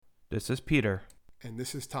This is Peter. And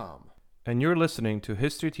this is Tom. And you're listening to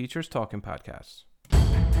History Teachers Talking Podcasts.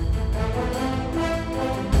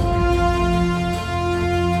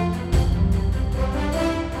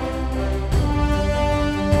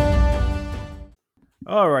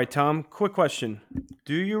 All right, Tom, quick question.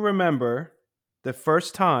 Do you remember the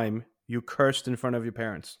first time you cursed in front of your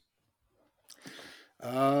parents?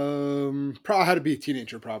 Probably had to be a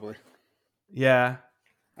teenager, probably. Yeah.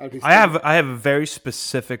 I have a very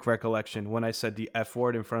specific recollection when I said the F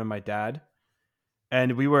word in front of my dad.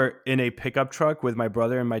 And we were in a pickup truck with my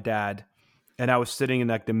brother and my dad. And I was sitting in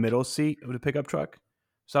like the middle seat of the pickup truck.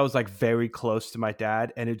 So I was like very close to my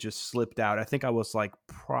dad and it just slipped out. I think I was like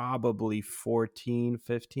probably 14,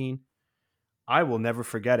 15. I will never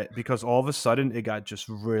forget it because all of a sudden it got just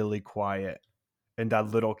really quiet in that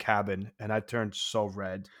little cabin and I turned so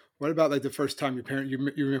red. What about like the first time you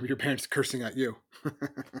remember your parents cursing at you?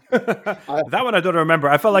 That one I don't remember.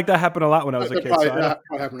 I felt like that happened a lot when I was a kid. That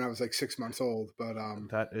happened when I was like 6 months old. But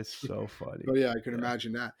that is so funny. But yeah, I can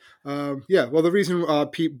imagine that. Well, the reason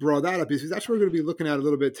Pete brought that up is that's what we're going to be looking at a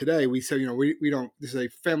little bit today. We said, we don't. This is a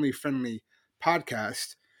family friendly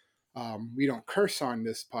podcast. We don't curse on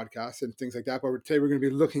this podcast and things like that. But today we're going to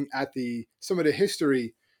be looking at some of the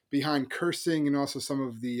history behind cursing and also some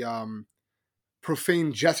of the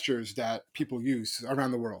profane gestures that people use around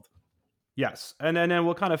the world. Yes, and then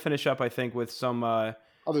we'll kind of finish up, I think, with some other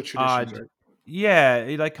traditions. Right?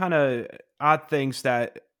 Yeah, like kind of odd things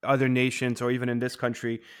that other nations or even in this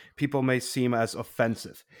country people may seem as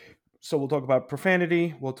offensive. So we'll talk about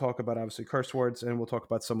profanity, we'll talk about obviously curse words, and we'll talk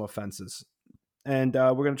about some offenses. And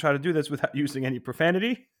we're going to try to do this without using any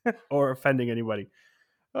profanity or offending anybody.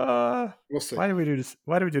 We'll see. Why do we do this?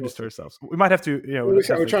 Why do we do this to ourselves? We might have to, we're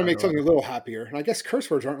trying to make something a little happier. And I guess curse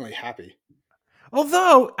words aren't really happy.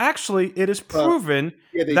 Although, actually, it is proven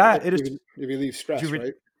that it is. They relieve stress,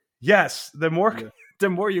 right? Yes. The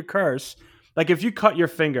more you curse, like if you cut your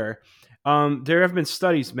finger, there have been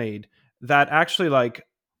studies made that actually like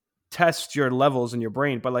test your levels in your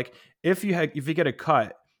brain. But like if you get a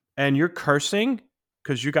cut and you're cursing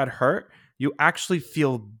because you got hurt, you actually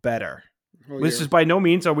feel better. This is by no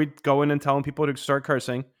means are we going and telling people to start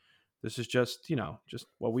cursing. This is just, just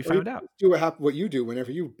what we found out. Do what you do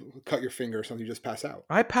whenever you cut your finger or something, you just pass out.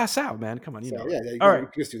 I pass out, man. Come on, Yeah, all right. You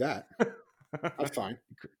just do that. That's fine.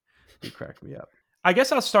 You cracked me up. I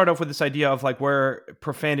guess I'll start off with this idea of like where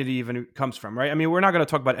profanity even comes from, right? I mean, we're not going to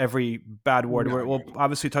talk about every bad word. We'll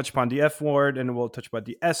obviously touch upon the F word and we'll touch about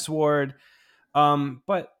the S word.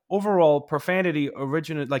 But overall, profanity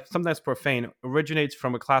something that's profane originates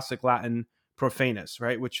from a classic Latin profanus,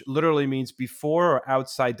 right? Which literally means before or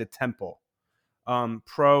outside the temple.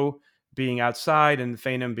 Pro being outside and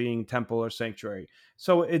fanum being temple or sanctuary.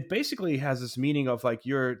 So it basically has this meaning of like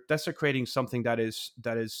you're desecrating something that is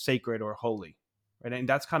sacred or holy, right? And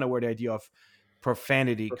that's kind of where the idea of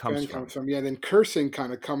profanity comes from. Yeah, then cursing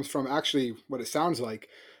kind of comes from actually what it sounds like,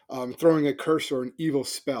 throwing a curse or an evil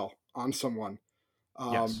spell on someone.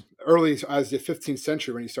 Yes. Early as the 15th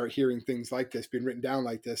century, when you start hearing things like this being written down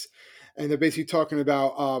like this, and they're basically talking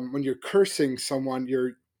about when you're cursing someone,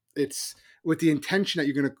 it's with the intention that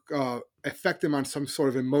you're going to affect them on some sort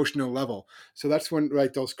of emotional level. So that's when,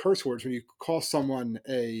 like those curse words, when you call someone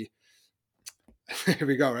here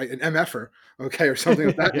we go, right, an MFer, okay, or something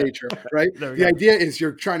of that nature, right? The idea is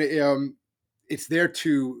you're trying to, it's there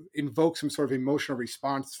to invoke some sort of emotional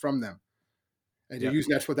response from them. And you're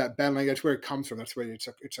using that's what that bad language, that's where it comes from. That's where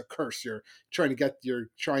it's a curse. You're trying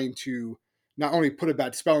to not only put a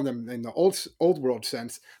bad spell on them in the old world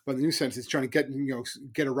sense, but in the new sense, it's trying to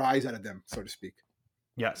get a rise out of them, so to speak.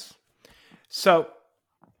 Yes. So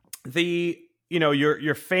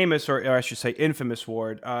your famous, or I should say infamous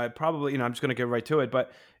word, probably, I'm just going to get right to it,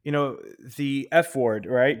 but the F word,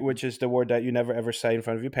 right? Which is the word that you never ever say in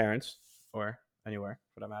front of your parents or anywhere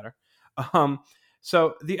for that matter.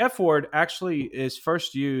 So the F word actually is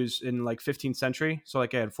first used in like 15th century. So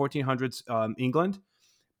like 1400s England,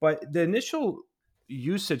 but the initial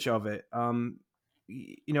usage of it,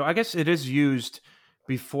 I guess it is used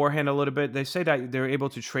beforehand a little bit. They say that they're able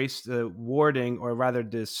to trace the wording or rather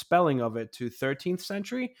the spelling of it to 13th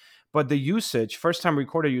century, but the usage, first time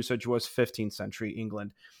recorded usage was 15th century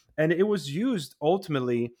England. And it was used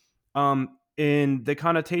ultimately in the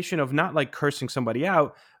connotation of not like cursing somebody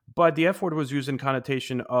out, but the F word was used in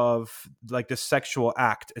connotation of like the sexual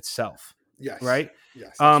act itself. Yes. Right?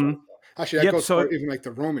 Yes. Actually, that goes for even like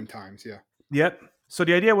the Roman times. Yeah. Yep. So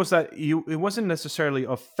the idea was that it wasn't necessarily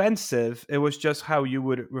offensive. It was just how you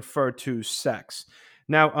would refer to sex.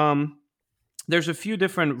 Now, there's a few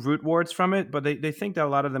different root words from it, but they think that a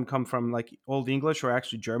lot of them come from like Old English or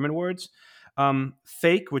actually German words.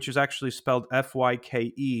 Fake, which is actually spelled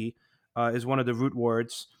Fyke, is one of the root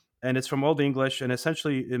words, and it's from Old English, and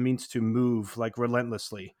essentially it means to move, like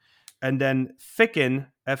relentlessly. And then ficken,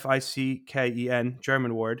 Ficken,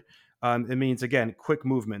 German word, it means, again, quick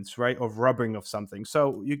movements, right, of rubbing of something.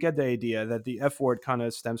 So you get the idea that the F word kind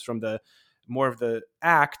of stems from the more of the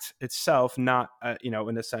act itself, not, in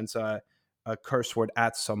a sense, a curse word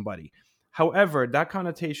at somebody. However, that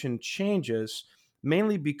connotation changes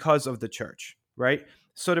mainly because of the church, right?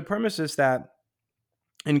 So the premise is that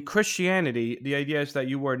in Christianity, the idea is that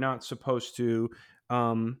you were not supposed to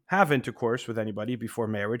have intercourse with anybody before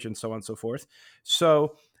marriage and so on and so forth.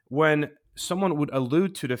 So when someone would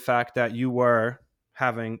allude to the fact that you were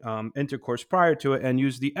having intercourse prior to it and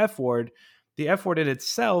use the F word in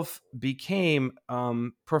itself became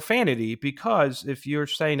profanity, because if you're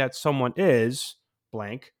saying that someone is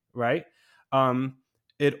blank, right? Um,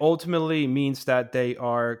 it ultimately means that they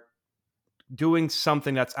are doing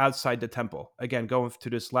something that's outside the temple. Again, going to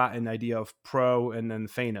this Latin idea of pro and then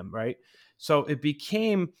fanum, right? So it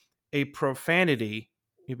became a profanity.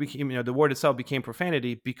 It became, the word itself became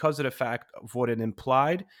profanity because of the fact of what it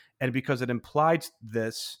implied, and because it implied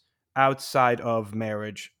this outside of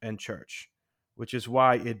marriage and church, which is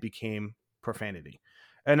why it became profanity.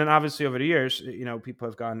 And then obviously over the years, people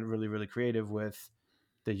have gotten really, really creative with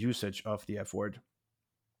the usage of the F word.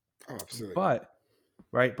 Oh, absolutely. But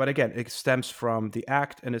right? But again, it stems from the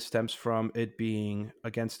act, and it stems from it being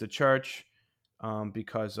against the church,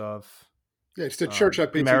 because of Yeah, it's the church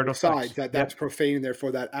that basically premarital decides sex. that that's Yep. profane, and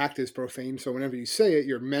therefore that act is profane. So whenever you say it,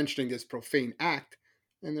 you're mentioning this profane act,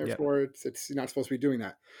 and Yep. therefore it's you're not supposed to be doing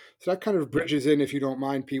that. So that kind of Yep. bridges in, if you don't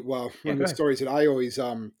mind, Pete. Well, Yeah. one of Go the ahead. stories that I always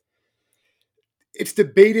it's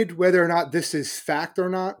debated whether or not this is fact or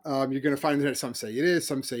not. You're going to find that some say it is,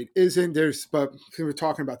 some say it isn't. But we're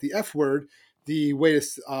talking about the F word, the way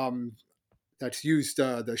that's used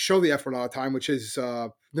to show the F word all the time, which is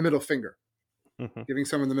the middle finger, Hmm. giving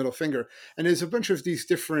someone the middle finger. And there's a bunch of these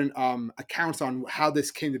different accounts on how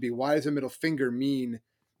this came to be. Why does a middle finger mean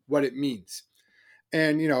what it means?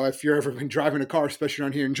 And, if you've ever been driving a car, especially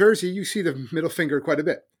around here in Jersey, you see the middle finger quite a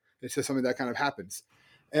bit. It's just something that kind of happens.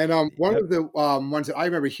 And one Yep. of the ones that I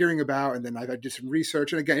remember hearing about, and then I did some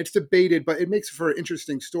research, and again, it's debated, but it makes for an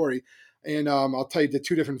interesting story. And I'll tell you the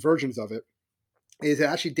two different versions of it. Is it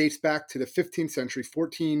actually dates back to the 15th century,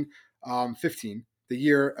 1415, the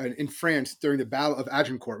year in France during the Battle of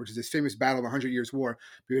Agincourt, which is this famous battle of the Hundred Years' War,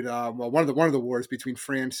 one of the wars between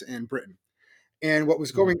France and Britain. And what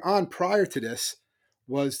was Hmm. going on prior to this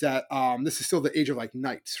was that this is still the age of like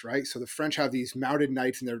knights, right? So the French have these mounted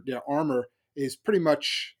knights, and their armor is pretty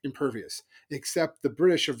much impervious, except the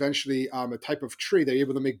British eventually, a type of tree, they're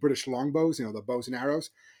able to make British longbows, the bows and arrows,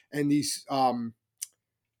 and these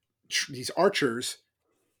archers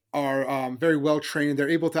are very well trained. They're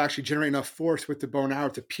able to actually generate enough force with the bow and arrow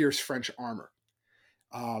to pierce French armor.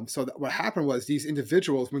 What happened was these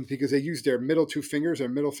individuals, because they used their middle two fingers, their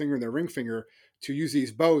middle finger and their ring finger, to use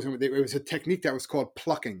these bows, and it was a technique that was called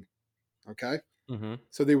plucking. Okay, Hmm.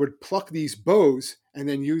 so they would pluck these bows and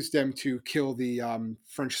then use them to kill the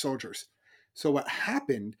French soldiers. So what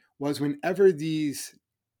happened was whenever these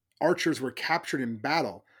archers were captured in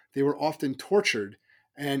battle, they were often tortured.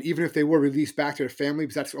 And even if they were released back to their family,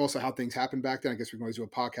 because that's also how things happened back then. I guess we can always do a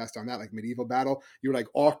podcast on that, like medieval battle. You would like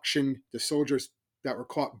auction the soldiers that were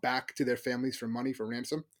caught back to their families for money, for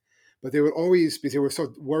ransom. But they would always, because they were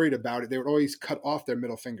so worried about it, they would always cut off their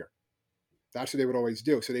middle finger. That's what they would always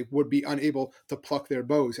do. So they would be unable to pluck their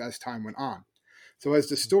bows as time went on. So as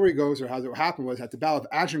the story goes, or how it happened was at the Battle of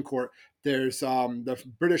Agincourt, there's the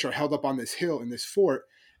British are held up on this hill in this fort,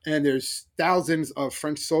 and there's thousands of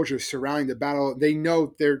French soldiers surrounding the battle. They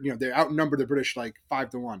know they're outnumbered the British like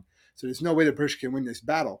 5-1. So there's no way the British can win this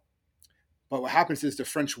battle. But what happens is the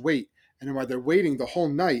French wait, and then while they're waiting the whole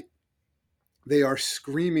night, they are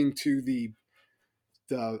screaming to the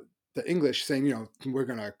the English, saying, we're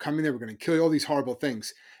gonna come in there, we're gonna kill you, all these horrible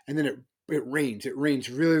things. And then it rains. It rains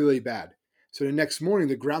really, really bad. So the next morning,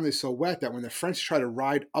 the ground is so wet that when the French try to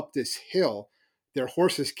ride up this hill, their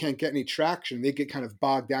horses can't get any traction. They get kind of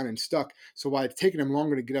bogged down and stuck. So while it's taking them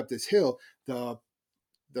longer to get up this hill, the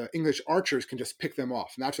English archers can just pick them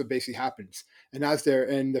off, and that's what basically happens. And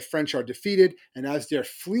the French are defeated, and as they're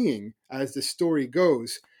fleeing, as the story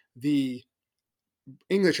goes, the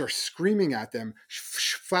English are screaming at them,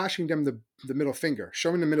 flashing them the middle finger,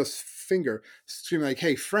 showing the middle finger, screaming like,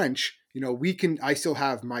 "Hey, French, I still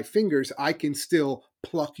have my fingers. I can still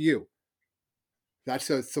pluck you." That's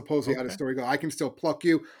supposedly how the Okay. story goes. I can still pluck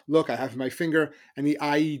you. Look, I have my finger. And the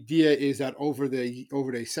idea is that over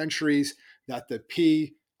the centuries, that the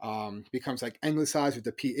P becomes like anglicized with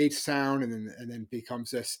the PH sound, and then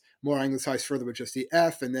becomes this more anglicized further with just the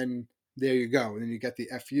F, and then there you go, and then you get the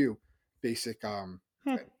FU basic Hmm.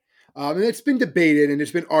 thing. And it's been debated and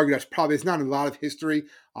it's been argued. There's not a lot of history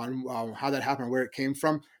on how that happened, where it came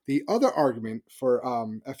from. The other argument for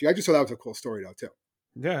FU, I just thought that was a cool story though too.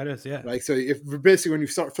 Yeah, it is. Yeah. Right. So if basically when you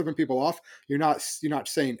start flipping people off, you're not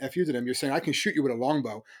saying "fu" to them. You're saying I can shoot you with a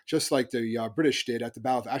longbow, just like the British did at the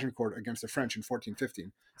Battle of Agincourt against the French in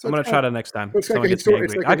 1415. So I'm it's gonna kind try of, that next time. it's like Someone a gets me historic.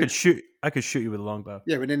 angry. It's like I could shoot you with a longbow.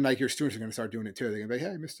 yeah, but then like your students are going to start doing it too. They're going to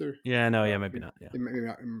be, hey, Mister. Yeah, no, yeah, maybe not. Yeah. Maybe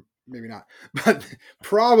not. Maybe not. But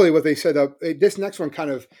probably what they said. This next one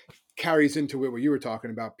kind of carries into what you were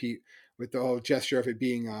talking about, Pete, with the whole gesture of it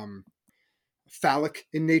being phallic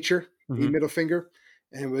in nature, the Mhm. middle finger.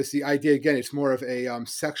 And it was the idea, again, it's more of a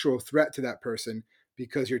sexual threat to that person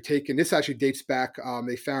because you're taking, this actually dates back,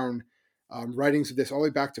 they found writings of this all the way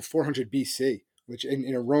back to 400 BC, which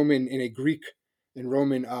in a Greek and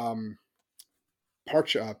Roman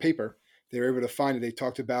paper, they were able to find it. They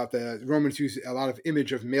talked about the Romans used a lot of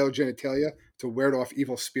image of male genitalia to ward off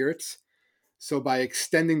evil spirits. So by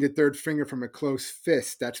extending the third finger from a closed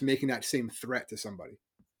fist, that's making that same threat to somebody.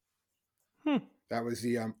 That was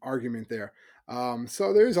the argument there.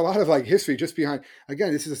 So there's a lot of like history just behind.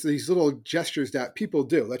 Again, this is these little gestures that people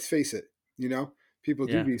do. Let's face it. People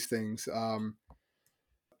do Yeah. these things.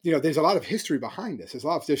 There's a lot of history behind this.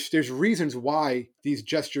 There's reasons why these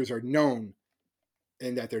gestures are known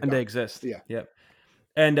and that they're And done. they exist. Yeah. Yep.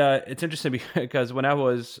 And it's interesting because when I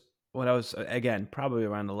was again probably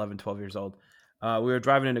around 11, 12 years old, we were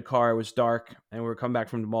driving in a car. It was dark, and we were coming back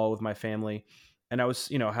from the mall with my family. And I was,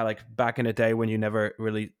 how like back in the day when you never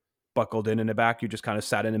really buckled in the back, you just kind of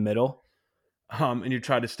sat in the middle, and you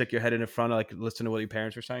tried to stick your head in the front, like listen to what your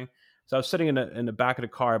parents were saying. So I was sitting in the back of the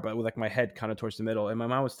car, but with like my head kind of towards the middle. And my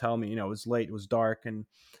mom was telling me, it was late, it was dark, and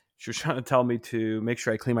she was trying to tell me to make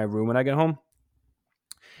sure I clean my room when I get home.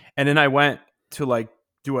 And then I went to like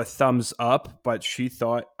do a thumbs up, but she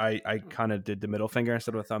thought I kind of did the middle finger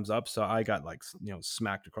instead of a thumbs up. So I got like,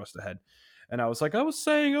 smacked across the head. And I was like, I was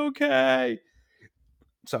saying okay.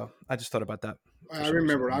 So I just thought about that. I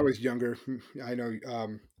remember when I was younger. I know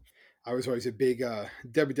I was always a big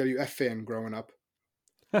WWF fan growing up.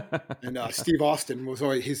 And Steve Austin was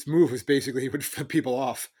always, his move was basically he would flip people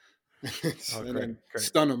off and then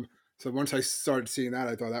stun them. So once I started seeing that,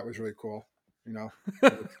 I thought that was really cool.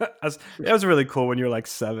 That was really cool when you were like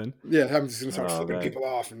 7. Yeah, I'm just gonna start flipping people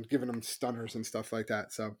off and giving them stunners and stuff like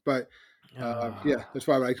that. So, but yeah, that's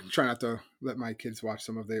why I try not to let my kids watch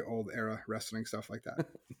some of the old era wrestling stuff like that.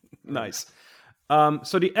 Nice.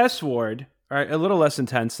 So the S word, all right, a little less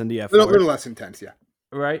intense than the F word. A little less intense, yeah.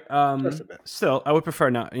 Right. Still, I would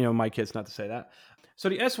prefer not, my kids not to say that. So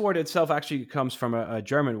the S word itself actually comes from a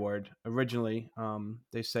German word originally.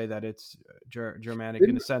 They say that it's Germanic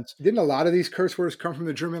in a sense. Didn't a lot of these curse words come from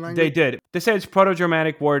the German language? They did. They say it's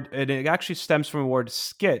Proto-Germanic word, and it actually stems from the word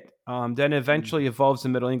skit. Then eventually evolves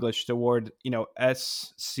in Middle English the word,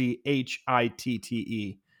 SCHITTE.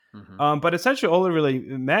 Mm-hmm. But essentially, all it really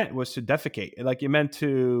meant was to defecate. Like it meant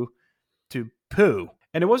to poo,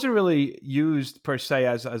 and it wasn't really used per se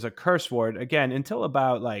as a curse word again until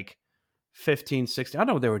about like 15, 16. I don't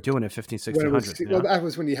know what they were doing in 15, 1600s. Well, that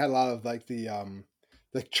was when you had a lot of like the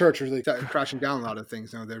church really crashing down a lot of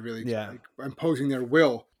things. They're really like, imposing their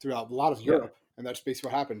will throughout a lot of Europe, and that's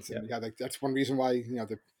basically what happens. And that's one reason why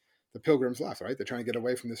the pilgrims left, right? They're trying to get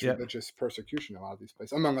away from this religious persecution in a lot of these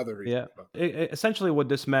places, among other reasons. Yeah, essentially what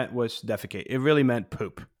this meant was defecate. It really meant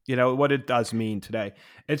poop. What it does mean today.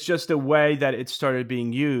 It's just a way that it started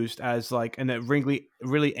being used as like in a really,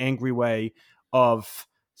 really angry way of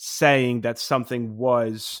saying that something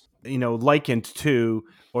was, likened to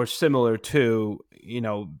or similar to,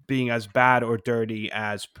 being as bad or dirty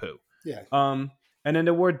as poo. Yeah. And then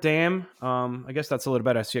the word damn, I guess that's a little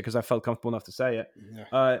better. I see it because I felt comfortable enough to say it.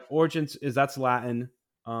 Yeah. Origins that's Latin,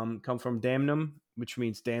 come from damnum, which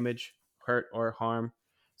means damage, hurt, or harm.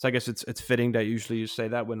 So I guess it's fitting that usually you say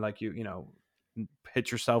that when like you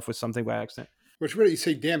hit yourself with something by accident. Which really you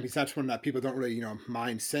say damn because that's one that people don't really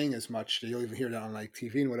mind saying as much. You'll even hear that on like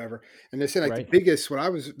TV and whatever. And they say like the biggest. What I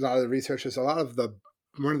was a lot of the research is one of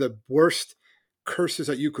the worst curses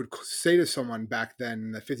that you could say to someone back then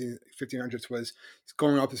in the 1500s was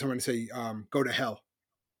going up to someone and say go to hell.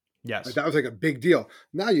 Yes. Like, that was like a big deal.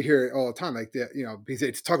 Now you hear it all the time, like because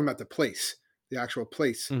it's talking about the place, the actual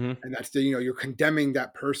place. Mm-hmm. And that's you're condemning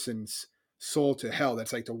that person's soul to hell.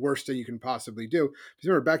 That's like the worst thing you can possibly do. Because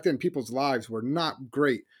remember back then people's lives were not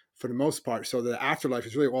great for the most part. So the afterlife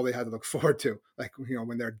is really all they had to look forward to. Like,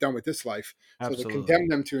 when they're done with this life. Absolutely. So to condemn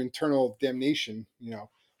them to eternal damnation,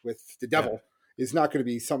 with the devil is not going to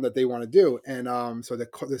be something that they want to do. And so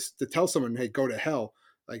to tell someone, hey, go to hell,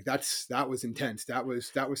 like that was intense. That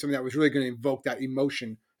was something that was really going to invoke that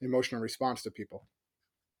emotional response to people.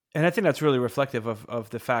 And I think that's really reflective of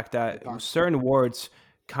the fact that certain words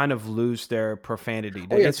kind of lose their profanity.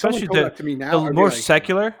 Oh yeah, Especially someone told that to me now, the I'd be more like,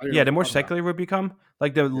 secular, I didn't know the what more you're talking about. secular we become,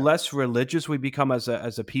 like the Yeah. less religious we become as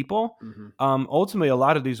a people. Mhm. Ultimately, a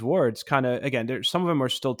lot of these words kind of, again, some of them are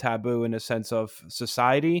still taboo in a sense of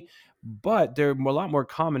society, but they're a lot more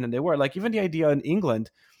common than they were. Like even the idea in England,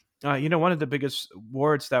 one of the biggest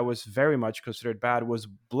words that was very much considered bad was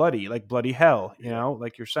bloody, like bloody hell, Yeah.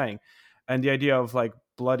 like you're saying. And the idea of like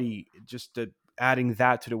bloody, just adding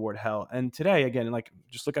that to the word hell. And today, again, like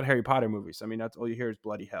just look at Harry Potter movies. I mean, that's all you hear is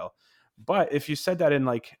bloody hell. But if you said that in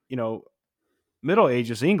like, Middle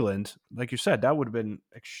Ages England, like you said, that would have been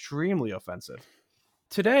extremely offensive.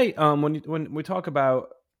 Today, when we talk about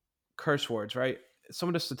curse words, right? Some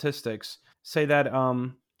of the statistics say that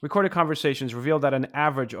recorded conversations reveal that an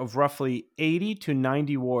average of roughly 80 to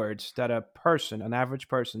 90 words that an average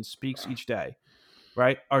person speaks each day,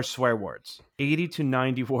 right, are swear words. 80 to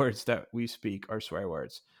 90 words that we speak are swear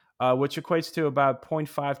words, which equates to about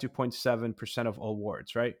 0.5 to 0.7% of all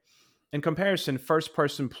words, right? In comparison, first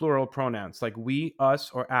person plural pronouns like we,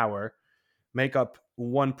 us, or our make up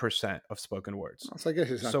 1% of spoken words. So I guess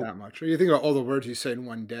it's not So that much. Or you think about all the words you say in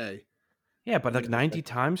one day. yeah, but And like then it's 90 like,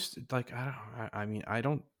 times, like I mean, I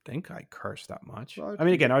don't think I curse that much. well, I mean,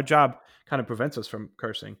 you again, get, our job kind of prevents us from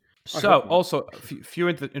cursing. I So, hope not. also a few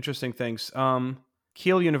interesting things.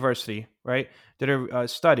 Kiel University, right, did a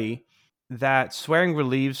study that swearing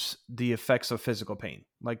relieves the effects of physical pain.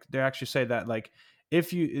 Like they actually say that like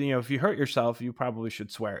if you hurt yourself, you probably should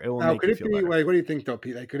swear. It will Now, make could you it feel be better. like, what do you think though,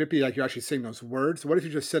 Pete? Like, could it be like you're actually saying those words? What if you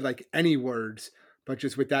just said like any words, but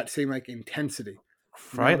just with that same like intensity?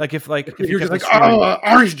 You Right? know, Like if if you you're just kept on like,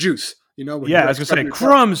 screaming, orange juice, when yeah, you I like was gonna stuff say your tongue,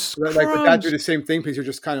 crumbs, like would that do crumbs. the same thing because you're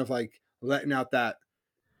just kind of like letting out that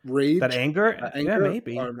That rage, anger? that Yeah, anger, or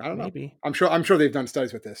maybe. I don't know. Maybe. I'm sure they've done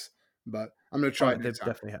studies with this, but I'm gonna try Oh, it they next time.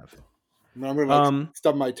 definitely have. I'm gonna like Um,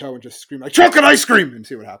 stub my toe and just scream like chocolate ice cream and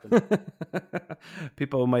see what happens.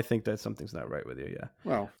 people might think that something's not right with you. Yeah.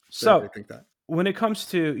 Well, they So think that. when it comes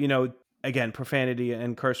to again profanity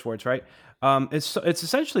and curse words, right? It's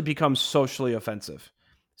essentially become socially offensive.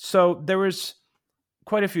 So there was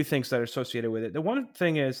quite a few things that are associated with it. The one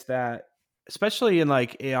thing is that, especially in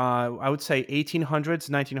like I would say 1800s,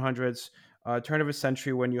 1900s, turn of a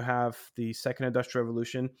century, when you have the second industrial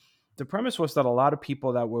revolution, the premise was that a lot of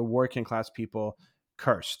people that were working class people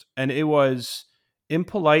cursed, and it was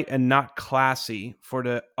impolite and not classy for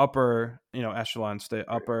the upper echelons, the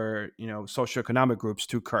upper socioeconomic groups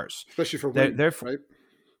to curse. Especially for They're, women, therefore right?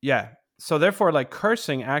 yeah. So therefore, like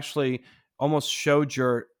cursing actually almost showed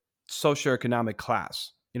your socioeconomic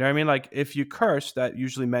class. You know what I mean? Like if you cursed, that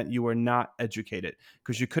usually meant you were not educated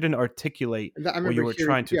because you couldn't articulate And I what remember you were hearing,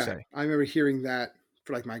 trying to yeah, say. I remember hearing that.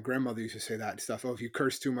 For like my grandmother used to say that stuff. Oh, if you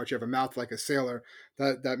curse too much, you have a mouth like a sailor.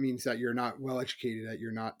 That means that you're not well educated, that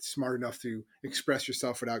you're not smart enough to express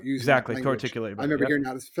yourself without using that Exactly, to language. articulate I better. remember Yep. hearing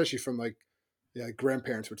that, especially from like, yeah,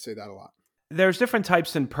 grandparents would say that a lot. There's different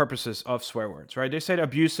types and purposes of swear words, right? They said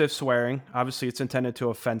abusive swearing. Obviously, it's intended to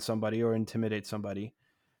offend somebody or intimidate somebody.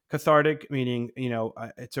 Cathartic, meaning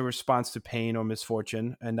it's a response to pain or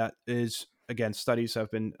misfortune, and that is, again, studies have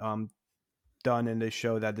been done, and they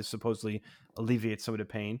show that this supposedly alleviates some of the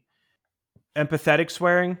pain. Empathetic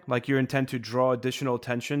swearing, like you intend to draw additional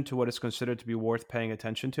attention to what is considered to be worth paying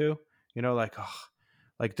attention to. Like, oh,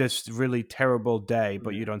 like this really terrible day,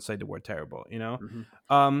 but Yeah. you don't say the word terrible.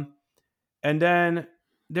 Mm-hmm. Um, and then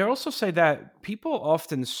they also say that people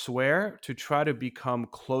often swear to try to become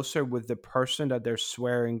closer with the person that they're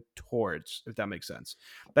swearing towards, if that makes sense.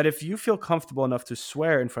 That if you feel comfortable enough to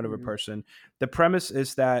swear in front of a Mm-hmm. person, the premise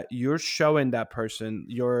is that you're showing that person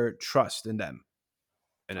your trust in them,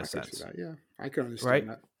 in a I could see sense, that. Yeah, I could right? understand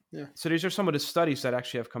that. Yeah, So these are some of the studies that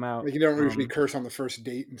actually have come out. like you don't usually curse on the first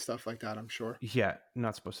date and stuff like that. I'm sure. Yeah,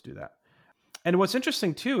 not supposed to do that. And what's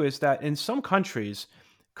interesting too is that in some countries,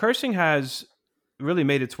 cursing has really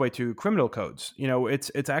made its way to criminal codes.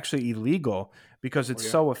 It's actually illegal because Oh it's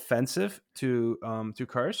yeah. so offensive to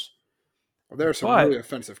curse. Well, there are some But really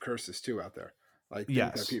offensive curses too out there, like things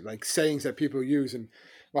that yes, people, like sayings that people use. And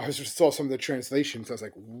well, I just saw some of the translations. I was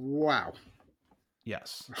like, wow.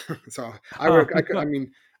 yes, So uh, I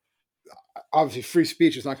mean, obviously, free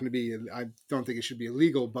speech is not going to be. I don't think it should be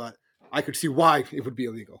illegal, but I could see why it would be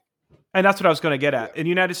illegal. and that's what I was going to get Yeah. at. In the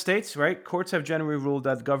United States, right, courts have generally ruled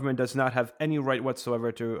that the government does not have any right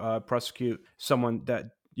whatsoever to prosecute someone that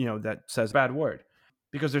says a bad word,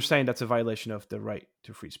 because they're saying that's a violation of the right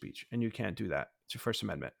to free speech, and you can't do that. It's your First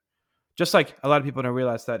Amendment. Just like a lot of people don't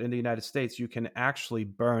realize that in the United States, you can actually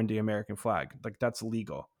burn the American flag. Like that's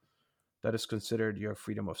legal. That is considered your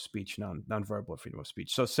freedom of speech, non-verbal freedom of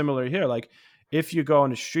speech. So similar here, like if you go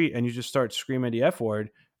on the street and you just start screaming the F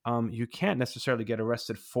word, you can't necessarily get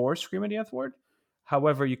arrested for screaming the F word.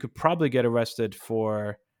 However, you could probably get arrested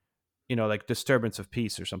for, like disturbance of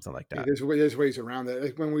peace or something like Yeah, that. there's ways around that.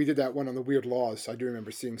 Like when we did that one on the weird laws, I do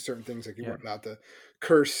remember seeing certain things like you Yeah. weren't allowed to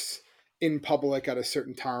curse in public at a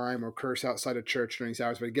certain time or curse outside of church during these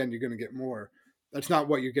hours. But again, you're going to get more. That's not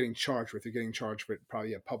what you're getting charged with. You're getting charged with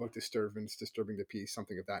probably a public disturbance, disturbing the peace,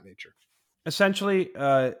 something of that nature. Essentially,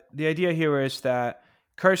 the idea here is that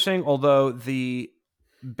cursing, although the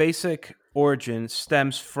basic origin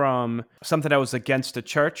stems from something that was against the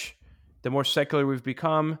church, the more secular we've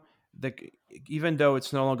become, the even though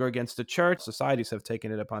it's no longer against the church, societies have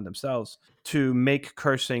taken it upon themselves to make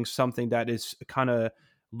cursing something that is kind of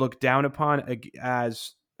looked down upon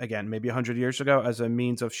as, again, maybe 100 years ago, as a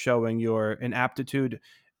means of showing your inaptitude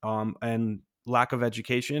and lack of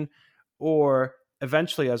education, or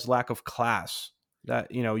eventually as lack of class, that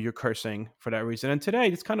you're cursing for that reason. And today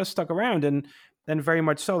it's kind of stuck around, and very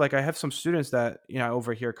much so. Like I have some students that I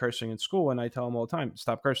overhear cursing in school, and I tell them all the time,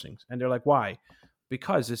 stop cursing, and they're like, why?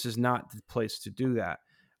 Because this is not the place to do that.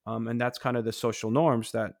 And that's kind of the social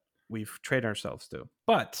norms that we've trained ourselves to.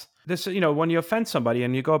 But this, when you offend somebody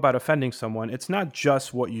and you go about offending someone, it's not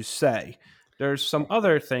just what you say. There's some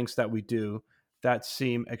other things that we do that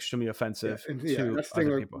seem extremely Yeah, offensive and to that's the thing.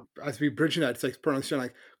 other Like, people. as we bridging that, it's like understand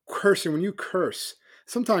like cursing. When you curse,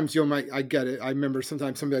 sometimes I get it. I remember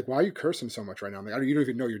sometimes somebody like, "Why are you cursing so much right now?" I'm like, you don't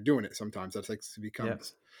even know you're doing it. Sometimes that's like it Yeah.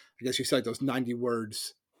 becomes. I guess you said those 90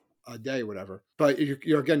 words a day, whatever. But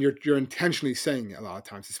you're intentionally saying it a lot of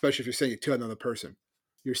times, especially if you're saying it to another person.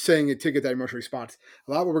 You're saying it to get that emotional response.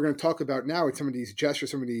 A lot of what we're going to talk about now with some of these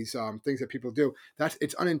gestures, some of these things that people do,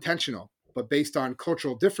 it's unintentional, but based on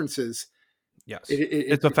cultural differences, Yes.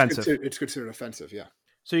 It's offensive. it's considered offensive. Yeah.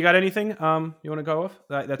 So you got anything you want to go with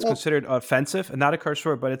that's Well, considered offensive and not a curse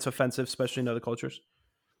word, but it's offensive, especially in other cultures?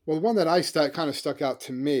 well, the one that kind of stuck out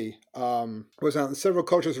to me was out in several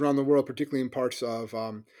cultures around the world, particularly in parts of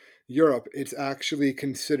Europe. It's actually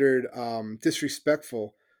considered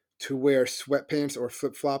disrespectful to wear sweatpants or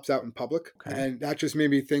flip flops out in public, Okay. and that just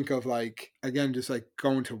made me think of like again, just like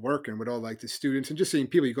going to work and with all like the students and just seeing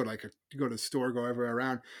people. You go to you go to the store, go everywhere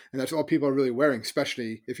around, and that's all people are really wearing.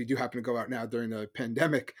 Especially if you do happen to go out now during the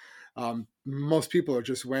pandemic, most people are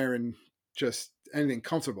just wearing just anything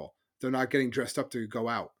comfortable. They're not getting dressed up to go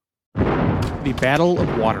out. The Battle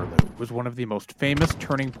of Waterloo was one of the most famous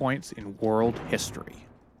turning points in world history.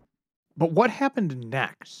 But what happened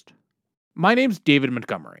next? My name's David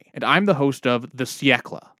Montgomery, and I'm the host of The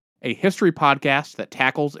Siècle, a history podcast that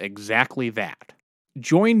tackles exactly that.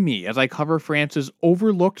 Join me as I cover France's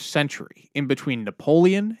overlooked century in between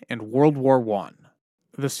Napoleon and World War I.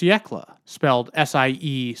 The Siècle, spelled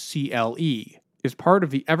Siecle, is part of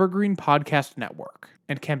the Evergreen Podcast Network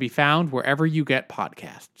and can be found wherever you get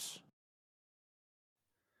podcasts.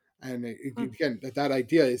 And again, that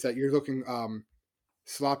idea is that you're looking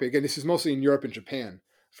sloppy. Again, this is mostly in Europe and Japan,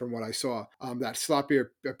 from what I saw. That sloppy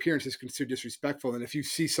appearance is considered disrespectful. And if you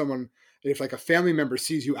see someone, if like a family member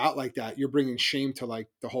sees you out like that, you're bringing shame to like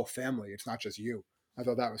the whole family. It's not just you. I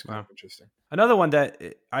thought that was kind Wow. of interesting. Another one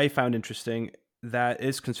that I found interesting that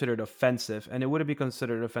is considered offensive, and it wouldn't be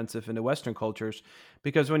considered offensive in the Western cultures,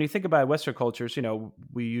 because when you think about Western cultures,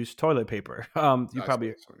 we use toilet paper. You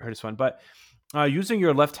probably heard this one, but using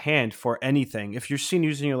your left hand for anything, if you're seen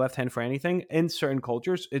using your left hand for anything in certain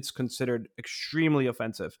cultures, it's considered extremely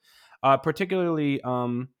offensive, particularly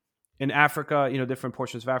in Africa, different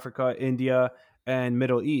portions of Africa, India, and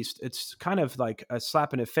Middle East. It's kind of like a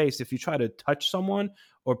slap in the face if you try to touch someone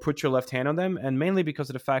or put your left hand on them, and mainly because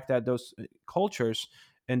of the fact that those cultures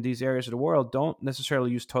in these areas of the world don't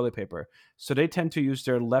necessarily use toilet paper. So they tend to use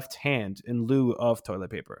their left hand in lieu of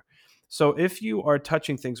toilet paper. So if you are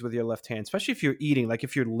touching things with your left hand, especially if you're eating, like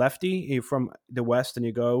if you're lefty, you're from the West and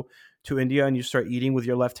you go to India and you start eating with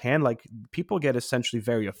your left hand, like people get essentially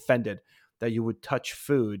very offended that you would touch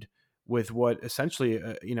food with what essentially,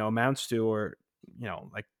 amounts to, or,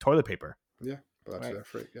 like toilet paper. Yeah, but that's Right. their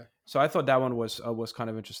freight. Yeah. So I thought that one was kind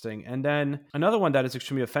of interesting. And then another one that is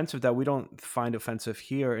extremely offensive that we don't find offensive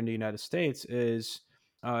here in the United States is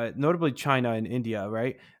notably China and India,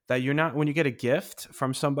 right? That you're not, when you get a gift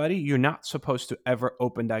from somebody, you're not supposed to ever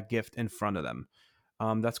open that gift in front of them.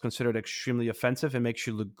 That's considered extremely offensive and makes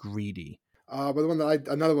you look greedy. But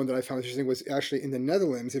another one that I found interesting was actually in the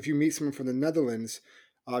Netherlands. If you meet someone from the Netherlands,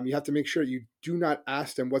 you have to make sure you do not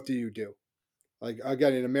ask them, "What do you do?" Like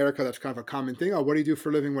again, in America, that's kind of a common thing. Oh, what do you do for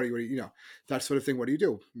a living? That sort of thing. What do you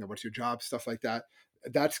do? What's your job? Stuff like that.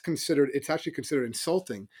 It's actually considered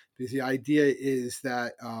insulting because the idea is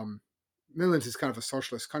that Netherlands is kind of a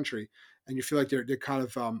socialist country, and you feel like they're kind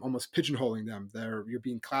of almost pigeonholing them. You're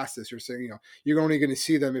being classist. You're saying, you're only going to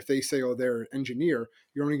see them if they say, oh, they're an engineer.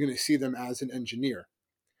 You're only going to see them as an engineer.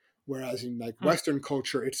 Whereas in like Western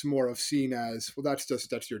culture, it's more of seen as, well,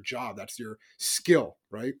 that's your job, that's your skill,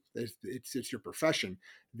 right? It's your profession.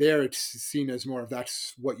 There, it's seen as more of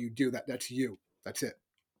that's what you do. That's you. That's it.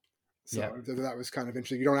 So that was kind of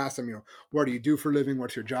interesting. You don't ask them, what do you do for a living?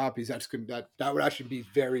 What's your job? Because that would actually be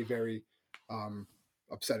very, very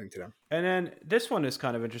upsetting to them. And then this one is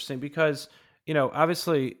kind of interesting because,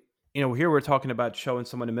 obviously, here we're talking about showing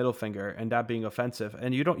someone a middle finger and that being offensive.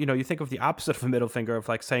 And you don't, you think of the opposite of a middle finger of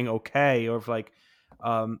like saying okay, or of like,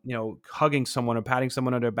 hugging someone or patting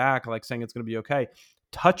someone on their back, like saying it's going to be okay.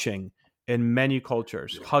 Touching in many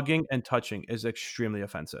cultures, hugging and touching is extremely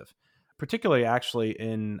offensive, particularly actually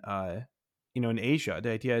in, in Asia.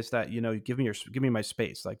 The idea is that, give me my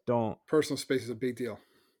space. Like, don't. Personal space is a big deal.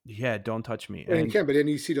 Yeah, don't touch me. And you can, but then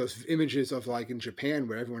you see those images of like in Japan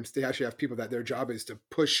where they actually have people that their job is to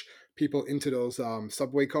push people into those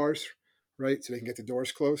subway cars, right? So they can get the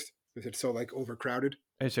doors closed because it's so like overcrowded.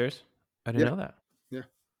 Are you serious? I didn't know that. Yeah.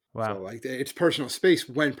 Wow. So like it's personal space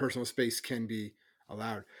when personal space can be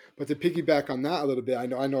allowed. But to piggyback on that a little bit, I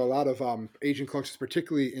know a lot of Asian cultures,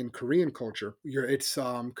 particularly in Korean culture, it's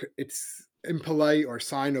impolite or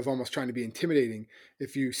sign of almost trying to be intimidating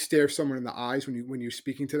if you stare someone in the eyes when you're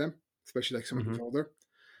speaking to them, especially like someone who's older.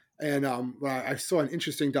 And I saw an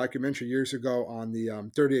interesting documentary years ago on the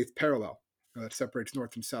 38th parallel that separates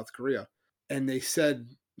North and South Korea, and they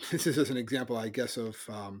said this is an example, I guess, of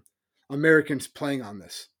Americans playing on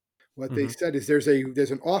this. What they said is there's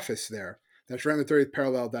an office there that's right on the 30th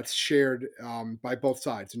parallel that's shared by both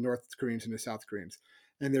sides, the North Koreans and the South Koreans.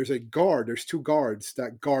 And there's two guards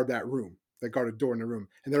that guard that room. They guard a door in the room,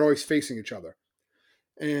 and they're always facing each other.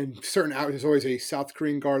 And certain hours, there's always a South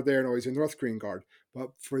Korean guard there and always a North Korean guard. But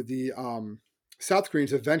for the South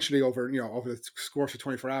Koreans, eventually over the course of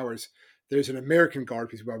 24 hours, there's an American guard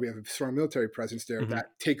because we have a strong military presence there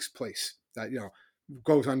that takes place, that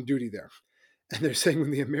goes on duty there. And they're saying when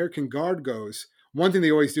the American guard goes, one thing they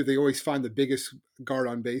always do, they always find the biggest guard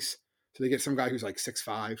on base. So they get some guy who's like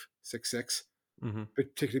 6'5", 6'6".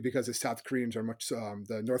 Particularly because the South Koreans are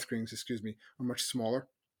the North Koreans, are much smaller.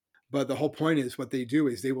 But the whole point is what they do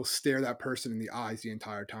is they will stare that person in the eyes the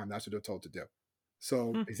entire time. That's what they're told to do.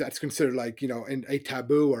 So that's considered like, a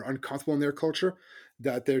taboo or uncomfortable in their culture,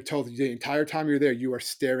 that they're told the entire time you're there, you are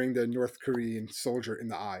staring the North Korean soldier in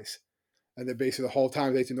the eyes. And then basically the whole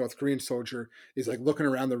time the North Korean soldier is like looking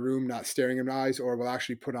around the room, not staring in the eyes, or will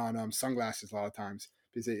actually put on sunglasses a lot of times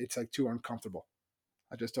because it's like too uncomfortable.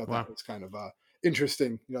 I just thought that was kind of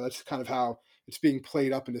interesting. That's kind of how it's being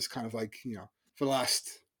played up in this kind of like, for the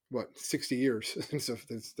last, 60 years since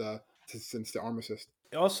the armistice.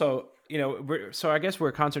 Also, so I guess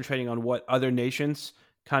we're concentrating on what other nations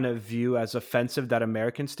kind of view as offensive that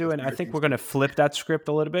Americans do. And I think we're going to flip that script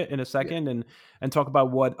a little bit in a second and talk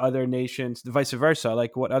about what other nations, vice versa,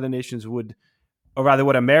 like what other nations would, or rather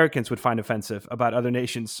what Americans would find offensive about other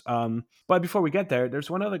nations. But before we get there, there's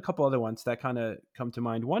couple other ones that kind of come to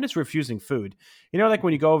mind. One is refusing food. Like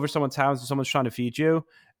when you go over someone's house and someone's trying to feed you,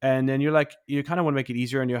 and then you're like, you kind of want to make it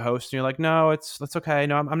easier on your host, and you're like, no, that's okay.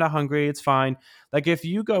 No, I'm not hungry. It's fine. Like if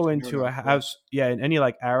you go into a house, in any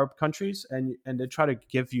like Arab countries, and they try to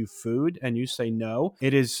give you food and you say no,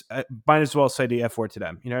 it is might as well say the F word to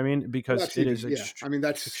them. You know what I mean? Because it is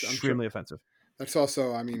that's extremely offensive. That's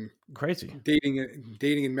also, crazy. Dating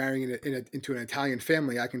and marrying into an Italian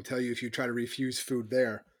family, I can tell you if you try to refuse food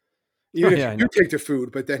there, even if you take the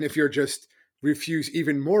food, but then if you're just refuse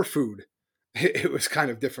even more food, it was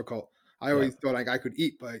kind of difficult. I always thought like I could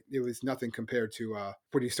eat, but it was nothing compared to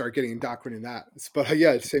when you start getting indoctrinated in that. But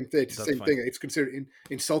it's the same thing. It's the same thing. It's considered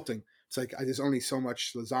insulting. It's like there's only so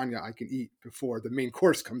much lasagna I can eat before the main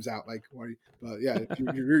course comes out. Like, but yeah, if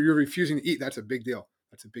you're refusing to eat, that's a big deal.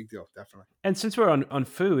 That's a big deal, definitely. And since we're on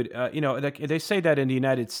food, like they say that in the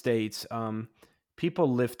United States,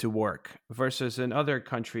 people live to work, versus in other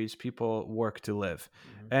countries, people work to live.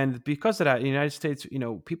 And because of that, in the United States,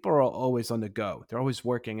 people are always on the go. They're always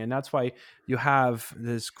working. And that's why you have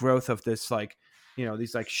this growth of this, like,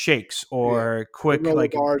 these like shakes or quick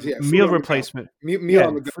like bars, meal replacement. Meal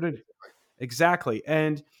on the go. Exactly.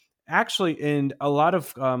 And actually in a lot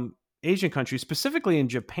of Asian countries, specifically in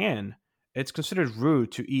Japan, it's considered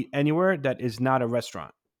rude to eat anywhere that is not a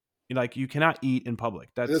restaurant. Like you cannot eat in public.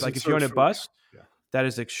 That's like if you're on a bus. that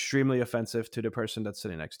is extremely offensive to the person that's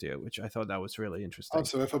sitting next to you, which I thought that was really interesting.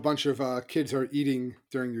 Also, if a bunch of kids are eating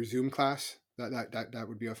during your Zoom class, that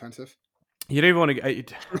would be offensive. You don't even want to. You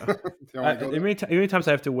don't wanna go there? Many times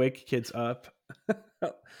I have to wake kids up.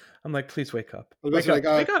 I'm like, please wake up. Well, Wake that's up.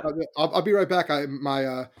 like, Wake up. I'll be right back.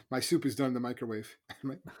 My soup is done in the microwave. I'm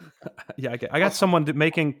like, Yeah, I got someone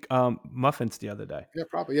making muffins the other day. yeah,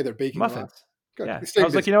 probably. Yeah, they're baking a lot. Muffins. Good. Yeah. I Staying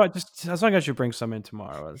was like, busy. you know what? Just as long as you bring some in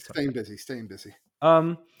tomorrow. It's okay. Staying busy.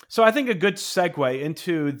 So I think a good segue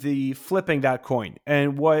into the flipping that coin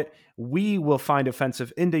and what we will find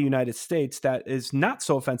offensive in the United States that is not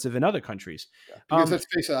so offensive in other countries. Yeah. Because let's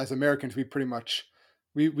face it, as Americans, we pretty much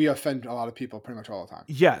we offend a lot of people pretty much all the time.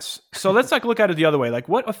 Yes. So let's look at it the other way. Like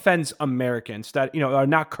what offends Americans that, are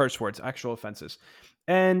not curse words, actual offenses.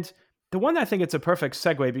 And the one I think it's a perfect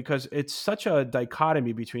segue because it's such a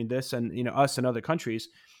dichotomy between this and, us and other countries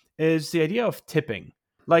is the idea of tipping.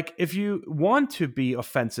 Like if you want to be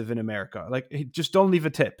offensive in America, like just don't leave a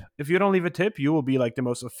tip. If you don't leave a tip, you will be like the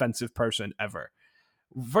most offensive person ever.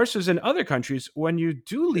 Versus in other countries, when you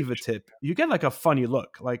do leave a tip, you get like a funny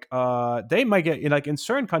look. Like they might get like in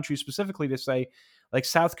certain countries specifically to say, like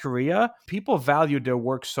South Korea, people value their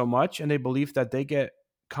work so much and they believe that they get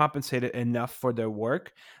compensated enough for their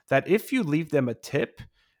work that if you leave them a tip,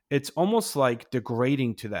 it's almost like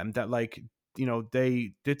degrading to them that like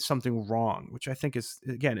they did something wrong, which I think is,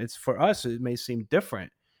 again, it's for us it may seem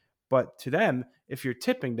different, but to them, if you're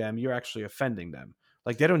tipping them, you're actually offending them.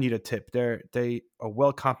 Like they don't need a tip. They are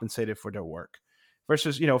well compensated for their work.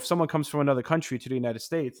 Versus, if someone comes from another country to the United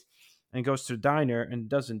States and goes to the diner and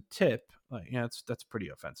doesn't tip, like that's pretty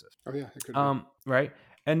offensive. Oh yeah, it could be. Right.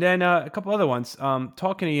 And then a couple other ones.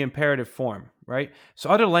 Talk in the imperative form, right? So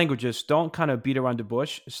other languages don't kind of beat around the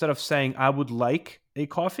bush. Instead of saying I would like a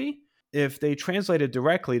coffee, if they translate it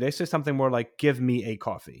directly, they say something more like give me a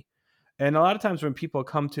coffee. And a lot of times when people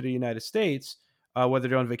come to the United States, whether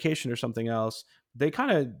they're on vacation or something else, they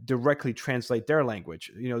kind of directly translate their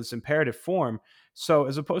language, this imperative form. So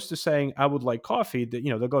as opposed to saying, I would like coffee,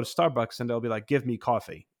 they'll go to Starbucks and they'll be like, give me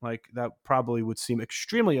coffee. Like that probably would seem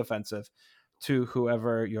extremely offensive to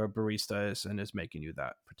whoever your barista is and is making you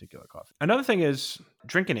that particular coffee. Another thing is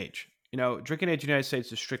drinking age. Drinking age in the United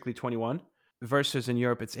States is strictly 21 versus in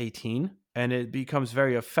Europe it's 18. And it becomes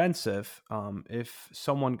very offensive if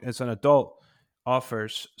someone as an adult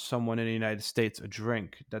offers someone in the United States a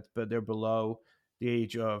drink but they're below the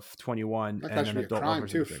age of 21 That and should an be a adult crime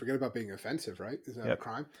offers too. a drink. Forget about being offensive, right? Is that a Yep.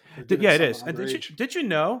 crime? Yeah, it is. And did you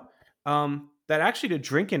know that actually the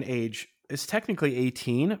drinking age is technically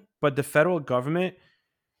 18, but the federal government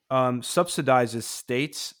subsidizes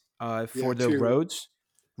states for their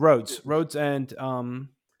roads and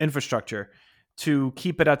infrastructure to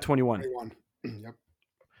keep it at 21. 21. Yep.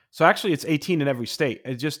 So actually, it's 18 in every state.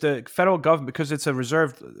 It's just the federal government because it's a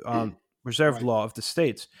reserved Right. law of the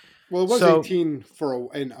states. Well, it was So 18 it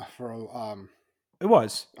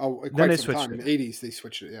was. quite Then they some switched time. In it. the 80s, they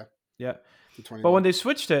switched it. Yeah, Yeah. to 21. But when they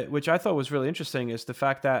switched it, which I thought was really interesting, is the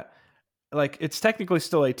fact that like it's technically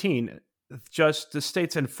still 18. Just the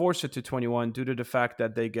states enforce it to 21 due to the fact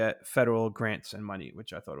that they get federal grants and money,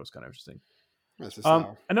 which I thought was kind of interesting. That's just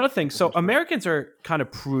how- Another thing, so Eventually. Americans are kind of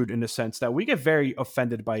prude in the sense that we get very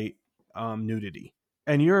offended by nudity,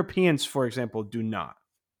 and Europeans, for example, do not.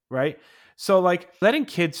 Right? So, like letting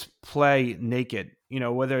kids play naked,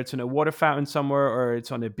 whether it's in a water fountain somewhere or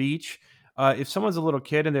it's on a beach. If someone's a little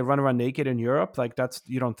kid and they run around naked in Europe, like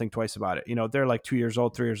you don't think twice about it. They're like 2 years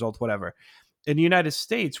old, 3 years old, whatever. In the United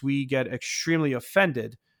States, we get extremely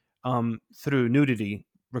offended through nudity,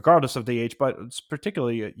 regardless of the age, but it's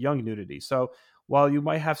particularly young nudity. So while you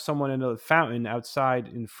might have someone in a fountain outside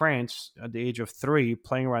in France at the age of 3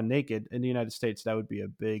 playing around naked, in the United States, that would be a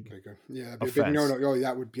big Very good. Yeah, that'd be a big offense. no. Oh,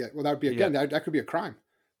 that would be again. That could be a crime.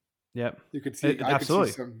 Yep. You could see. I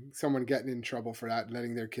absolutely. could see someone getting in trouble for that,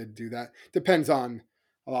 letting their kid do that. Depends on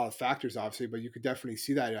a lot of factors, obviously, but you could definitely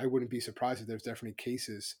see that. I wouldn't be surprised if there's definitely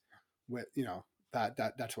cases with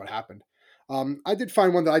that's what happened. I did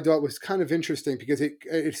find one that I thought was kind of interesting because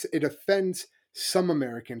it offends some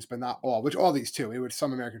Americans, but not all. Which all these too.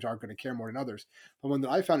 Some Americans aren't going to care more than others. But one that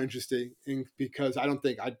I found interesting because I don't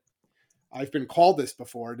think I've been called this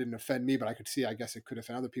before. It didn't offend me, but I could see. I guess it could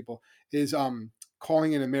offend other people. Is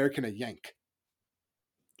calling an American a Yank.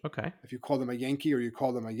 Okay. If you call them a Yankee or you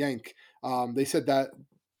call them a Yank, they said that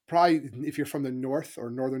probably if you're from the North or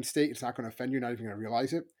Northern state, it's not going to offend you. You're not even going to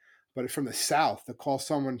realize it. But if from the South, to call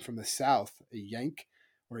someone from the South a Yank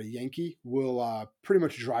or a Yankee will pretty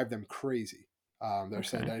much drive them crazy. They're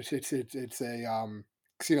saying that it's a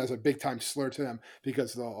seen as a big time slur to them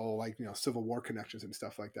because of all Civil War connections and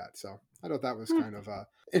stuff like that. So I thought that was kind of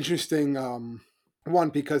interesting One,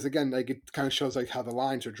 because again, like it kind of shows like how the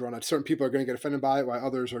lines are drawn. Out. Certain people are going to get offended by it, while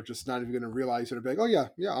others are just not even going to realize it. Or be like, oh yeah,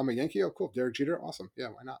 yeah, I'm a Yankee. Oh cool, Derek Jeter, awesome. Yeah,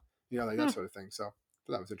 why not? Like that Hmm. sort of thing. So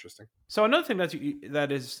that was interesting. So another thing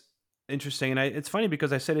that is interesting, and it's funny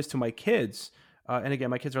because I say this to my kids, and again,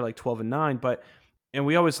 my kids are like 12 and 9, and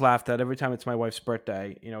we always laugh that every time it's my wife's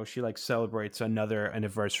birthday, she like celebrates another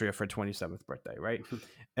anniversary of her 27th birthday, right?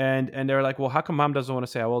 And they're like, well, how come mom doesn't want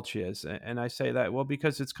to say how old she is? And I say that, well,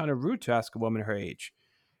 because it's kind of rude to ask a woman her age.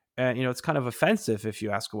 And it's kind of offensive if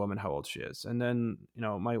you ask a woman how old she is. And then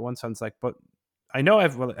my one son's like, but I know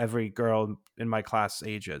every girl in my class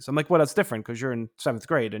ages. I'm like, well, that's different because you're in 7th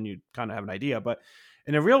grade and you kind of have an idea. But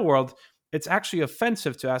in the real world, it's actually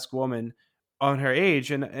offensive to ask a woman on her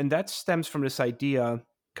age, and that stems from this idea,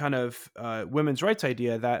 kind of women's rights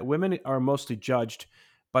idea, that women are mostly judged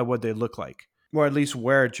by what they look like, or at least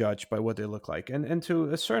were judged by what they look like. And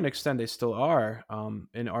to a certain extent, they still are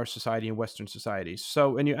in our society and Western societies.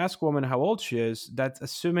 So when you ask a woman how old she is, that's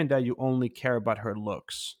assuming that you only care about her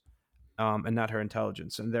looks and not her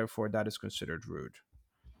intelligence, and therefore that is considered rude.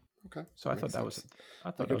 Okay, So I thought makes that was, sense.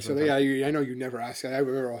 I thought that Okay, was so really yeah, fun. I know you never ask. I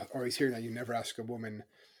remember always hearing that you never ask a woman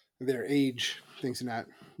their age, things in that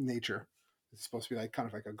nature. It's supposed to be like kind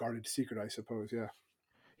of like a guarded secret, I suppose. Yeah.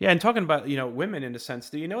 Yeah, and talking about women in a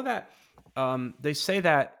sense, do you know that they say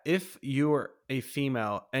that if you're a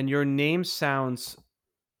female and your name sounds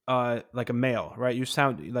like a male, right? You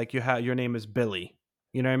sound like your name is Billy.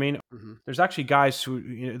 You know what I mean? Mm-hmm. There's actually guys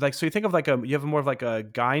who like, so you think of like you have more of like a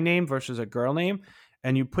guy name versus a girl name,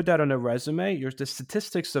 and you put that on a resume, the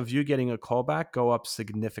statistics of you getting a callback go up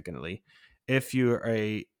significantly if you're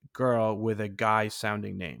a girl with a guy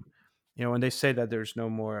sounding name. When they say that there's no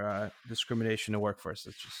more discrimination in the workforce,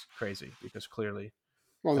 it's just crazy because clearly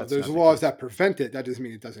Well, no, that's there's not the laws case. that prevent it. That doesn't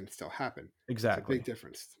mean it doesn't still happen. It's a big Exactly.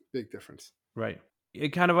 difference. Big difference. Right. It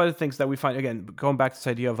kind of other things that we find, again, going back to this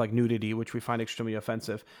idea of like nudity, which we find extremely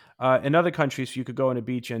offensive. In other countries, you could go on a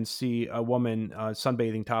beach and see a woman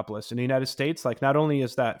sunbathing topless. In the United States, like, not only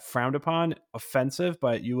is that frowned upon, offensive,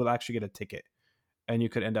 but you will actually get a ticket and you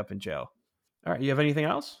could end up in jail. All right. You have anything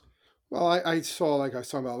else? Well, I saw, like I was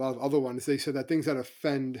talking about a lot of other ones. They said that things that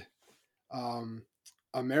offend um,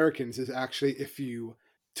 Americans is actually if you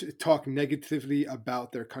talk negatively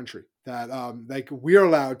about their country. That like we're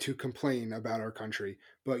allowed to complain about our country,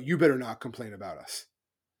 but you better not complain about us.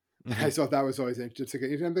 I Hmm. thought that was always interesting.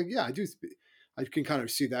 And I'm like, yeah, I do. I can kind of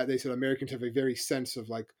see that. They said Americans have a very sense of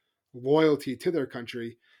like loyalty to their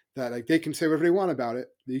country that like they can say whatever they want about it.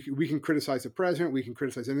 We can criticize the president, we can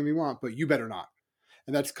criticize anything we want, but you better not.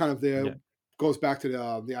 And that's kind of Yeah. the goes back to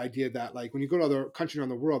the idea that like when you go to other countries around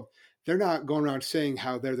the world, they're not going around saying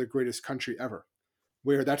how they're the greatest country ever.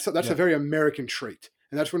 Where that's a Yeah. very American trait.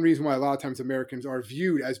 And that's one reason why a lot of times Americans are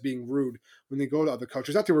viewed as being rude when they go to other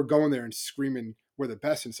cultures. Not that we're going there and screaming we're the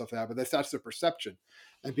best and stuff like that, but that's the perception.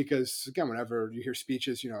 And because again, whenever you hear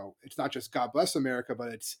speeches, it's not just God bless America, but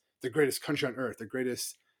it's the greatest country on earth, the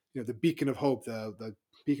greatest, the beacon of hope, the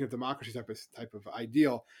beacon of democracy type of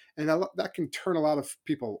ideal, and that can turn a lot of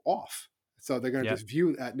people off. So they're going to Yeah. just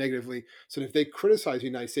view that negatively. So if they criticize the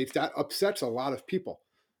United States, that upsets a lot of people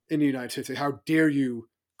in the United States. Say, how dare you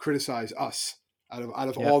criticize us out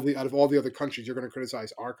of Yeah. all the other countries? You're going to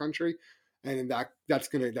criticize our country, and that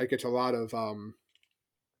gets a lot of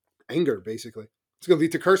anger. Basically, it's going to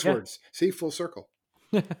lead to curse Yeah. words. See, full circle.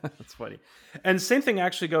 That's funny. And the same thing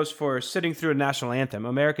actually goes for sitting through a national anthem.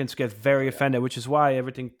 Americans get very Oh yeah, offended, which is why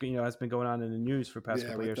everything has been going on in the news for the past yeah,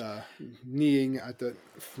 couple of with years. kneeing at the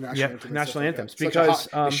national Yep, anthem and stuff national like that. anthems, Such a hot.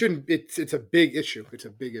 because It shouldn't. It's a big issue. It's a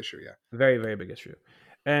big issue. Yeah. very, very big issue.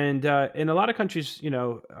 And in a lot of countries,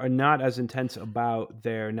 are not as intense about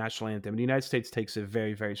their national anthem. The United States takes it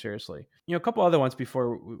very, very seriously. A couple other ones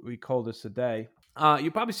before we call this a day.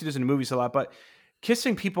 You probably see this in the movies a lot, but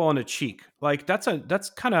kissing people on the cheek, like that's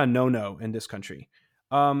kind of a no-no in this country.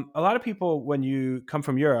 A lot of people, when you come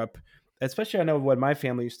from Europe, especially I know when my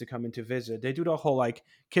family used to come in to visit, they do the whole like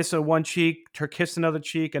kiss on one cheek, kiss another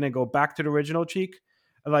cheek, and then go back to the original cheek.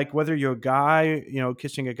 Like whether you're a guy,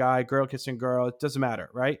 kissing a guy, girl kissing girl, it doesn't matter,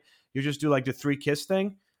 right? You just do like the three kiss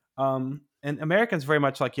thing. And Americans very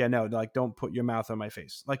much like, yeah, no, like don't put your mouth on my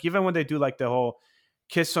face. Like even when they do like the whole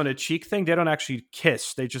kiss on a cheek thing, they don't actually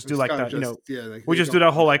kiss. They just do It's like kind of that, just like we they just do don't.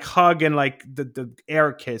 that whole Yeah. like hug and like the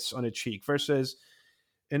air kiss on a cheek versus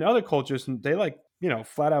in other cultures, they like,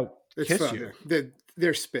 flat out It's kiss fun. you.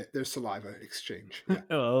 Their spit, their saliva exchange. Yeah.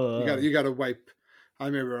 Ugh. You got to wipe. I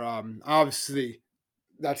remember obviously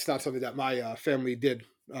that's not something that my family did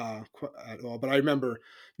at all. But I remember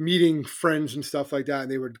meeting friends and stuff like that,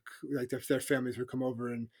 and they would like their families would come over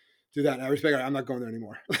and do that. And I was like, I'm not going there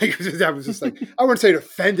anymore. Like that was just like, I wouldn't say it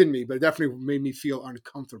offended me, but it definitely made me feel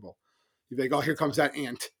uncomfortable. You'd be like, oh, here comes that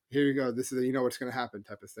ant. Here you go. This is what's going to happen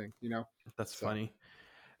type of thing. That's funny.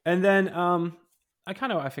 And then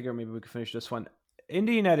I figure maybe we could finish this one. In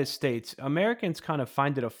the United States, Americans kind of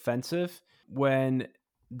find it offensive when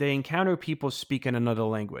they encounter people speaking another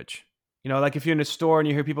language. Like if you're in a store and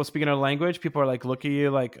you hear people speaking another language, people are like, look at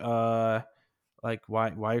you like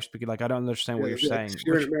why you're speaking, like I don't understand what you're saying. If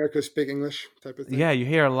you're in America, speak English type of thing. Yeah, you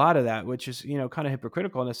hear a lot of that, which is kind of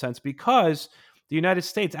hypocritical in a sense, because the United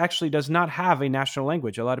States actually does not have a national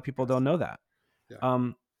language. A lot of people don't know that.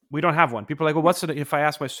 Yeah. We don't have one. People are like, well, if I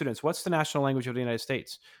ask my students, what's the national language of the United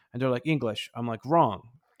States? And they're like, English. I'm like, wrong.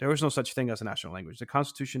 There is no such thing as a national language. The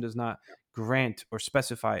Constitution does not grant or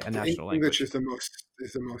specify a national language. English is the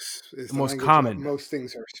most common. Most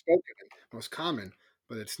things are spoken in, most common,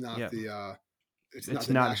 but it's not it's not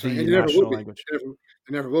the national language. There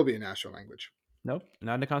never will be a national language. Nope,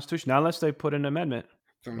 not in the Constitution, not unless they put an amendment.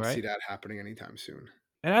 Don't see that happening anytime soon.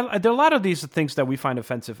 And there are a lot of these things that we find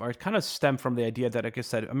offensive are kind of stem from the idea that, like I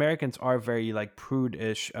said, Americans are very like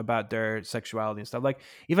prude-ish about their sexuality and stuff. Like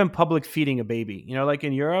even public feeding a baby, like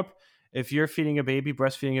in Europe, if you're feeding a baby,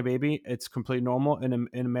 breastfeeding a baby, it's completely normal. In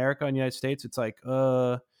America, in the United States, it's like,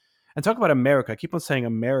 and talk about America. I keep on saying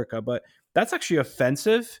America, but that's actually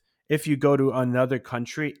offensive if you go to another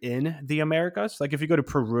country in the Americas. Like if you go to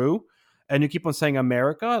Peru and you keep on saying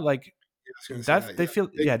America, like, they feel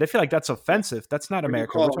like that's offensive. That's not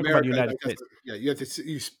America. We're talking about the United States. Yeah, you have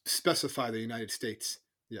to specify the United States.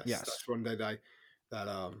 Yes. That's one that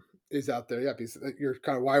is out there. Yeah, because you're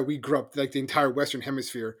kind of why we grew up, like the entire Western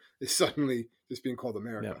Hemisphere is suddenly just being called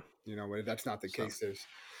America. Yeah. Where that's not the case. There's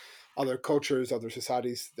other cultures, other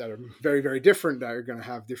societies that are very, very different that are going to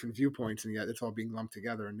have different viewpoints, and yet it's all being lumped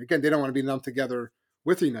together. And again, they don't want to be lumped together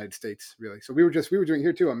with the United States, really. So we were doing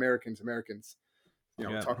here too, Americans.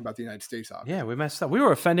 Talking about the United States. Obviously. Yeah, we messed up. We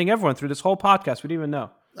were offending everyone through this whole podcast. We didn't even know.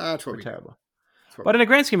 That's what we're terrible. But in the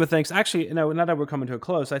grand scheme of things, actually, now that we're coming to a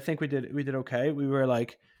close, I think we did okay. We were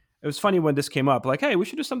like, it was funny when this came up, like, hey, we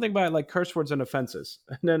should do something about like curse words and offenses.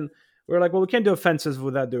 And then we were like, well, we can't do offenses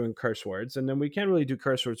without doing curse words, and then we can't really do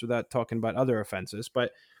curse words without talking about other offenses.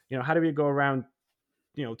 But how do we go around,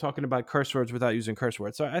 talking about curse words without using curse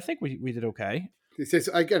words? So I think we did okay. It's,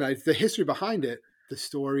 again, the history behind it, the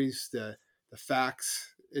stories, the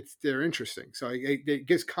facts, they're interesting. So it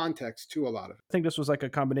gives context to a lot of it. I think this was like a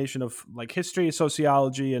combination of like history,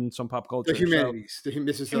 sociology, and some pop culture. The humanities.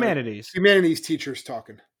 This is humanities. Humanities teachers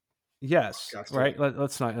talking. Yes, right.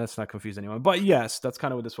 Let's not confuse anyone. But yes, that's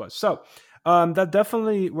kind of what this was. So that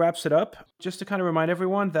definitely wraps it up. Just to kind of remind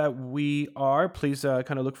everyone that please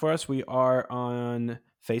kind of look for us. We are on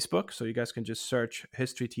Facebook, so you guys can just search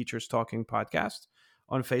History Teachers Talking Podcast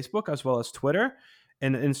on Facebook, as well as Twitter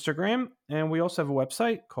and Instagram. And we also have a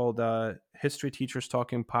website called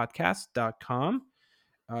historyteacherstalkingpodcast.com.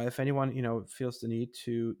 If anyone, feels the need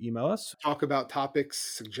to email us. Talk about topics,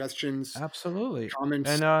 suggestions. Absolutely. Comments.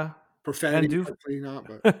 And profanity, hopefully not.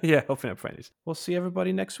 But yeah, hopefully not profanities. We'll see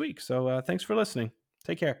everybody next week. So thanks for listening.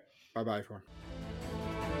 Take care. Bye-bye, everyone.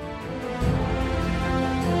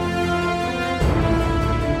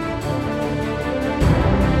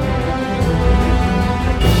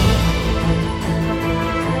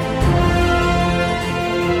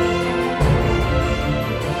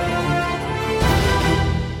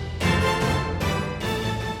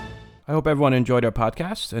 I hope everyone enjoyed our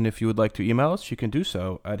podcast, and if you would like to email us, you can do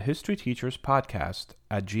so at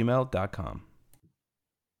historyteacherspodcast@gmail.com.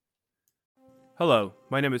 Hello,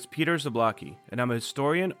 my name is Peter Zablocki, and I'm a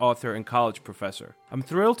historian, author, and college professor. I'm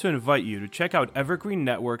thrilled to invite you to check out Evergreen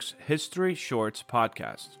Network's History Shorts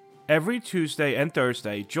podcast. Every Tuesday and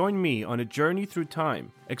Thursday, join me on a journey through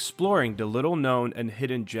time, exploring the little-known and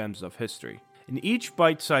hidden gems of history. In each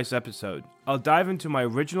bite-sized episode, I'll dive into my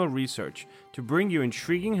original research to bring you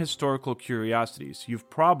intriguing historical curiosities you've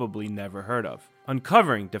probably never heard of,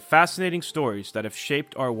 uncovering the fascinating stories that have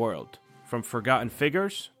shaped our world, from forgotten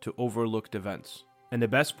figures to overlooked events. And the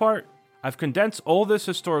best part? I've condensed all this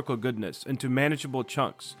historical goodness into manageable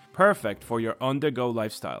chunks, perfect for your on-the-go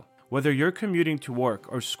lifestyle. Whether you're commuting to work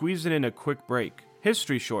or squeezing in a quick break,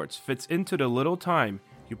 History Shorts fits into the little time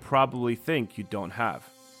you probably think you don't have.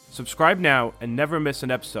 Subscribe now and never miss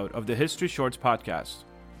an episode of the History Shorts podcast,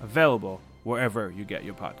 available wherever you get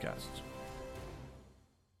your podcasts.